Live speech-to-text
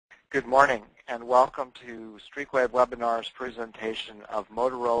Good morning and welcome to Streakwave Webinar's presentation of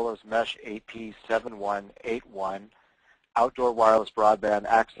Motorola's Mesh AP7181 Outdoor Wireless Broadband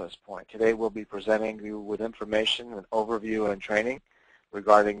Access Point. Today we'll be presenting you with information, an overview, and training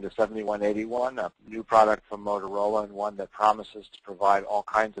regarding the 7181, a new product from Motorola and one that promises to provide all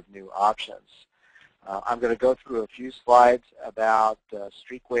kinds of new options. I'm going to go through a few slides about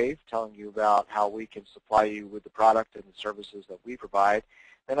Streakwave, telling you about how we can supply you with the product and the services that we provide.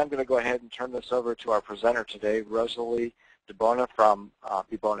 Then I'm going to go ahead and turn this over to our presenter today, Rosalie Dubona from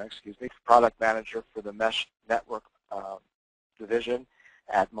Product Manager for the Mesh Network Division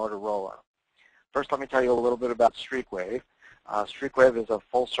at Motorola. First, let me tell you a little bit about Streakwave. Streakwave is a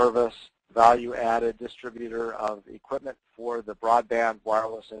full-service, value-added distributor of equipment for the broadband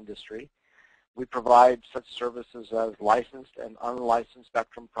wireless industry. We provide such services as licensed and unlicensed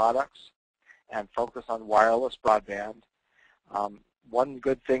spectrum products and focus on wireless broadband. One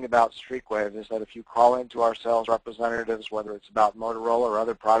good thing about Streakwave is that if you call into our sales representatives, whether it's about Motorola or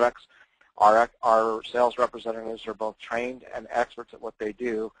other products, our sales representatives are both trained and experts at what they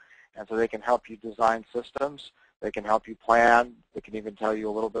do, and so they can help you design systems, they can help you plan, they can even tell you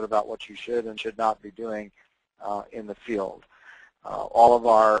a little bit about what you should and should not be doing in the field. All of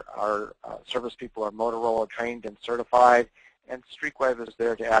our service people are Motorola trained and certified, and Streakwave is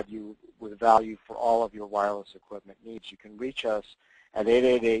there to add you with value for all of your wireless equipment needs. You can reach us at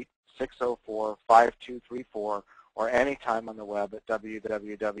 888-604-5234 or anytime on the web at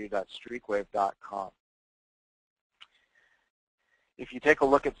www.streakwave.com. If you take a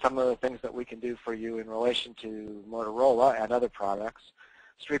look at some of the things that we can do for you in relation to Motorola and other products,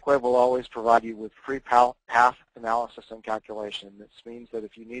 Streakwave will always provide you with free path analysis and calculation. This means that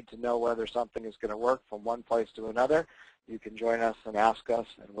if you need to know whether something is going to work from one place to another, you can join us and ask us,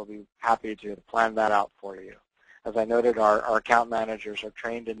 and we'll be happy to plan that out for you. As I noted, our account managers are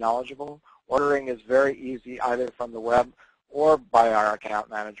trained and knowledgeable. Ordering is very easy either from the web or by our account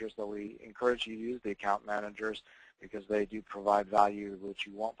managers, though we encourage you to use the account managers because they do provide value which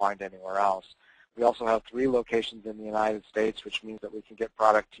you won't find anywhere else. We also have 3 locations in the United States, which means that we can get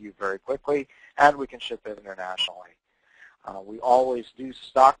product to you very quickly, and we can ship it internationally. We always do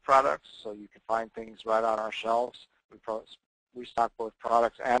stock products, so you can find things right on our shelves. We stock both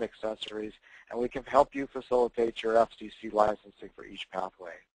products and accessories, and we can help you facilitate your FCC licensing for each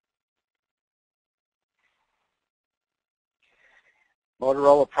pathway.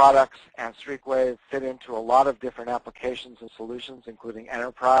 Motorola products and Streakwave fit into a lot of different applications and solutions, including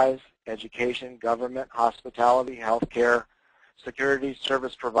enterprise, education, government, hospitality, healthcare, security,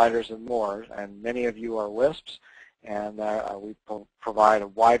 service providers, and more. And many of you are WISPs, and we provide a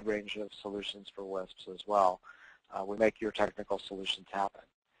wide range of solutions for WISPs as well. We make your technical solutions happen.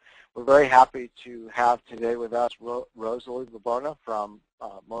 We're very happy to have today with us Rosalie Dubona from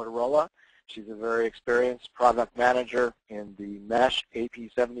Motorola. She's a very experienced product manager in the Mesh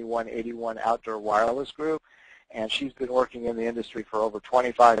AP7181 Outdoor Wireless Group, and she's been working in the industry for over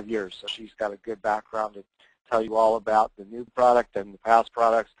 25 years, so she's got a good background to tell you all about the new product and the past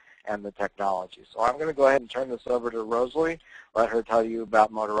products and the technology. So I'm going to go ahead and turn this over to Rosalie, let her tell you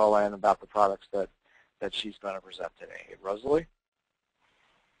about Motorola and about the products that she's going to present today. Rosalie?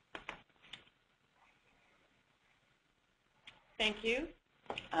 Thank you.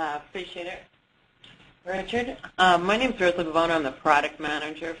 Appreciate it, Richard. My name is Rosalie Dubona. I'm the product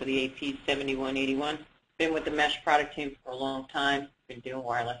manager for the AP7181. Been with the Mesh product team for a long time. Been doing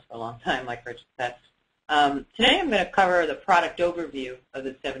wireless for a long time, like Richard said. Today I'm going to cover the product overview of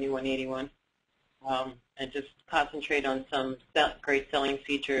the 7181 and just concentrate on some great selling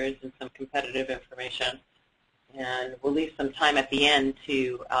features and some competitive information. And we'll leave some time at the end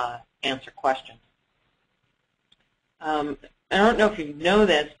to answer questions. I don't know if you know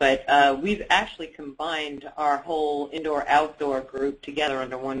this, but we've actually combined our whole indoor-outdoor group together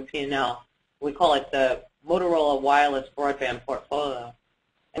under one P&L. We call it the Motorola Wireless Broadband Portfolio.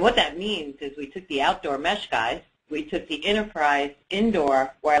 And what that means is we took the outdoor mesh guys, we took the enterprise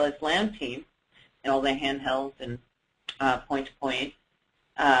indoor wireless LAN team, and all the handhelds and point-to-point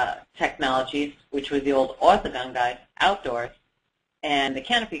technologies, which was the old orthogon guys, outdoors, and the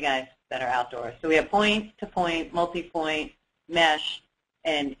canopy guys that are outdoors. So we have point-to-point, multi-point, mesh,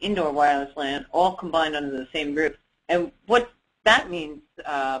 and indoor wireless LAN all combined under the same group. And what that means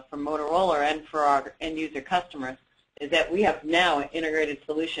for Motorola and for our end-user customers is that we have now an integrated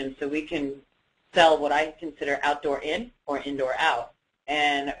solution so we can sell what I consider outdoor in or indoor out.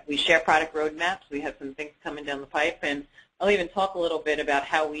 And we share product roadmaps. We have some things coming down the pipe. And I'll even talk a little bit about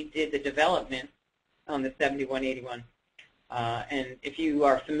how we did the development on the 7181. And if you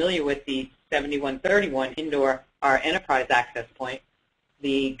are familiar with the 7131 indoor, our enterprise access point,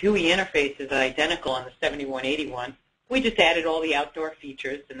 The GUI interface is identical on the 7181. We just added all the outdoor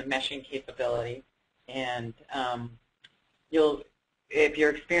features and the meshing capability. And if you're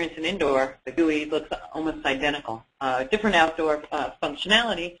experiencing indoor, the GUI looks almost identical. Different outdoor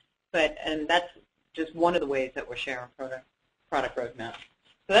functionality, and that's just one of the ways that we're sharing product roadmaps.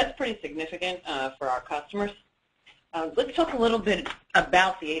 So that's pretty significant for our customers. Let's talk a little bit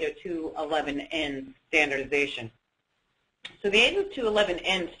about the 802.11n standardization. So the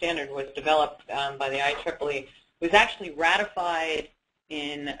 802.11n standard was developed by the IEEE. It was actually ratified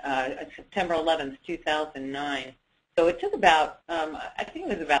in September 11th, 2009. So it took about, I think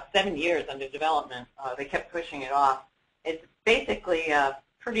it was about 7 years under development. They kept pushing it off. It's basically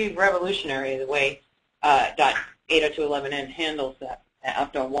pretty revolutionary the way 802.11n handles that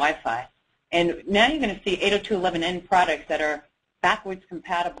outdoor Wi-Fi. And now you're going to see 802.11n products that are backwards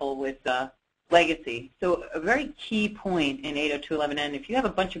compatible with legacy. So a very key point in 802.11n, if you have a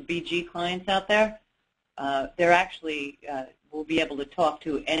bunch of BG clients out there, they're actually will be able to talk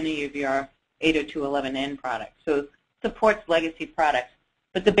to any of your 802.11n products. So it supports legacy products.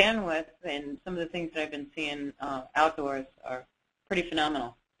 But the bandwidth and some of the things that I've been seeing outdoors are pretty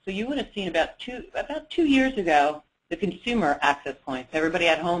phenomenal. So you would have seen about two years ago the consumer access points. Everybody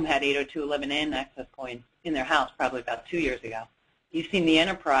at home had 802.11n access points in their house probably about 2 years ago. You've seen the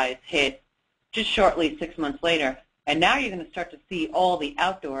enterprise hit just shortly 6 months later, and now you're going to start to see all the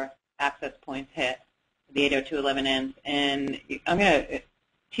outdoor access points hit the 802.11n's. And I'm going to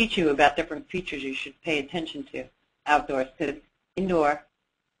teach you about different features you should pay attention to outdoors, because indoor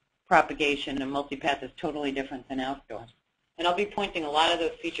propagation and multipath is totally different than outdoors. And I'll be pointing a lot of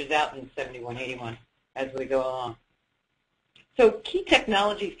those features out in 7181 as we go along. So key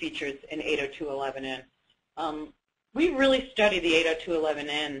technology features in 802.11n. We really studied the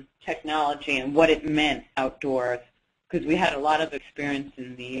 802.11n technology and what it meant outdoors, because we had a lot of experience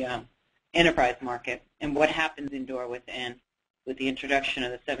in the enterprise market and what happens indoor with the introduction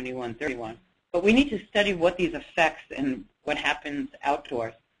of the 7131. But we need to study what these effects and what happens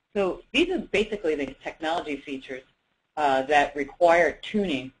outdoors. So these are basically the technology features that require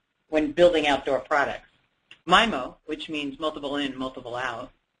tuning when building outdoor products. MIMO, which means multiple in, multiple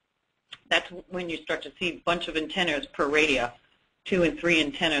out, that's when you start to see a bunch of antennas per radio, 2 and 3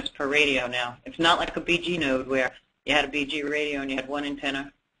 antennas per radio now. It's not like a BG node where you had a BG radio and you had one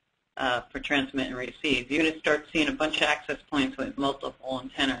antenna for transmit and receive. You're going to start seeing a bunch of access points with multiple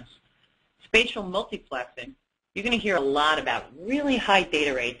antennas. Spatial multiplexing, you're going to hear a lot about really high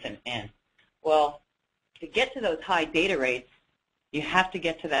data rates and N. Well, to get to those high data rates, you have to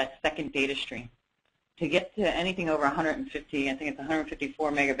get to that second data stream. To get to anything over 150, I think it's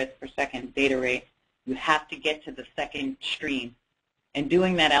 154 megabits per second data rate, you have to get to the second stream. And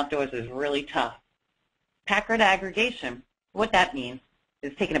doing that outdoors is really tough. Packet aggregation, what that means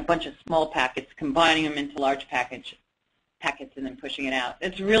is taking a bunch of small packets, combining them into large packets, and then pushing it out.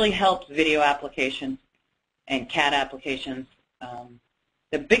 It's really helped video applications and CAD applications.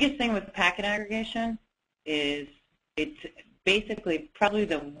 The biggest thing with packet aggregation is it's basically probably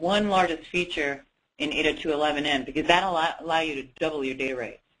the one largest feature in 802.11n, because that'll allow you to double your data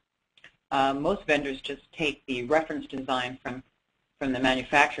rates. Most vendors just take the reference design from the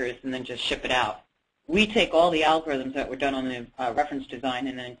manufacturers and then just ship it out. We take all the algorithms that were done on the reference design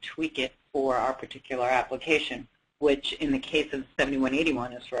and then tweak it for our particular application, which in the case of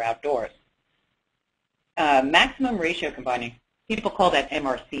 7181 is for outdoors. Maximum ratio combining, people call that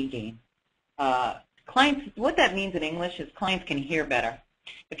MRC gain. Clients, what that means in English is clients can hear better.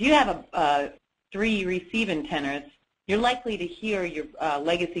 If you have 3 receive antennas, you're likely to hear your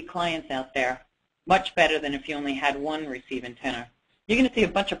legacy clients out there much better than if you only had 1 receive antenna. You're going to see a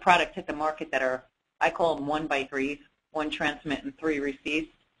bunch of products hit the market that are, I call them 1x3s, 1 transmit and 3 receives,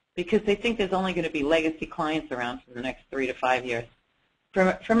 because they think there's only going to be legacy clients around for the next 3 to 5 years.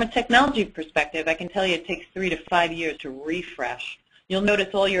 From a technology perspective, I can tell you it takes 3 to 5 years to refresh. You'll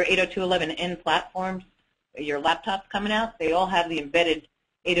notice all your 802.11n platforms, your laptops coming out, they all have the embedded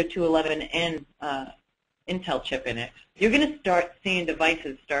 802.11n Intel chip in it. You're going to start seeing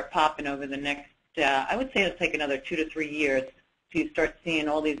devices start popping over the next, I would say it'll take another 2 to 3 years to start seeing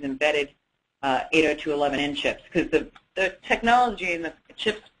all these embedded 802.11n chips, because the technology and the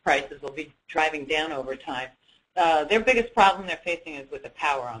chips prices will be driving down over time. Their biggest problem they're facing is with the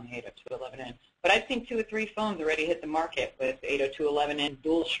power on the 802.11n. But I've seen 2 or 3 phones already hit the market with 802.11n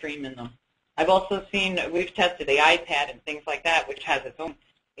dual stream in them. I've also seen, we've tested the iPad and things like that, which has its own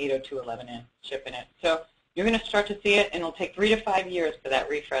 802.11n chip in it. So you're going to start to see it, and it'll take 3 to 5 years for that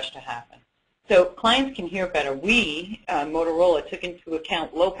refresh to happen. So clients can hear better. We, Motorola, took into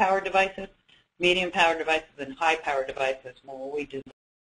account low-power devices, medium-power devices, and high-power devices when we designed